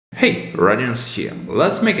Hey, Radiance here.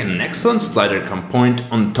 Let's make an excellent slider component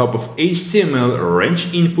on top of HTML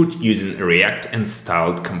range input using React and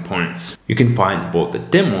styled components. You can find both the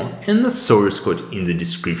demo and the source code in the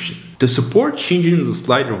description. To support changing the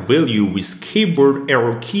slider value with keyboard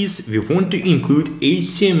arrow keys, we want to include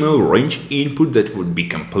HTML range input that would be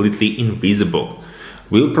completely invisible.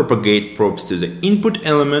 We'll propagate probes to the input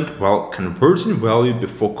element while converting value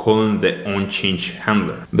before calling the onChange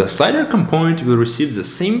handler. The slider component will receive the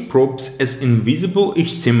same probes as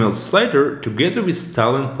InvisibleHTMLSlider together with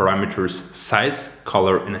styling parameters size,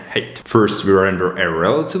 color and height. First, we render a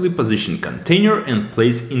relatively positioned container and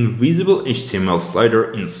place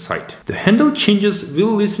InvisibleHTMLSlider inside. The handle changes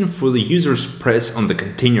will listen for the user's press on the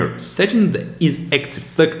container, setting the isActive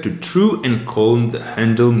flag to true and calling the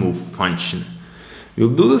handle move function.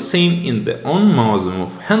 We'll do the same in the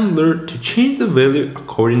onMouseMove handler to change the value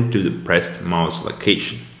according to the pressed mouse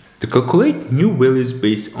location. To calculate new values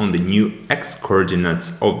based on the new x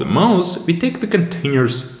coordinates of the mouse, we take the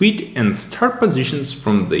container's width and start positions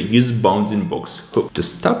from the useBoundingBox hook. To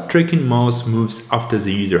stop tracking mouse moves after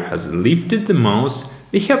the user has lifted the mouse,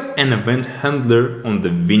 we have an event handler on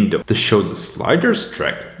the window. To show the slider's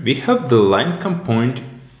track, we have the line component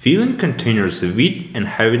filling containers width and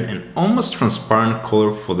having an almost transparent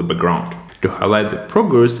color for the background. To highlight the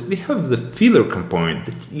progress, we have the filler component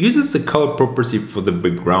that uses the color property for the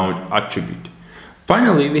background attribute.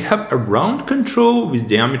 Finally, we have a round control with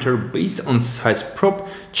diameter based on size prop,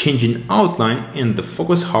 changing outline and the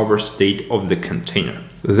focus hover state of the container.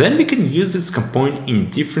 Then we can use this component in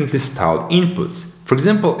differently styled inputs. For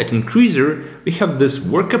example, at Increaser, we have this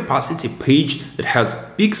work capacity page that has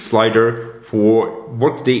big slider for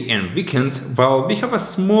workday and weekend, while we have a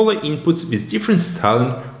smaller inputs with different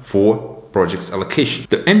styling for project's allocation.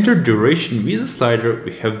 To enter duration with the slider,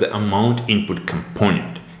 we have the amount input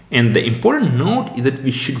component. And the important note is that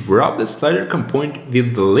we should wrap the slider component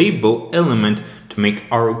with the label element to make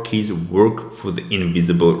arrow keys work for the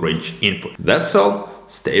invisible range input. That's all.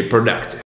 Stay productive.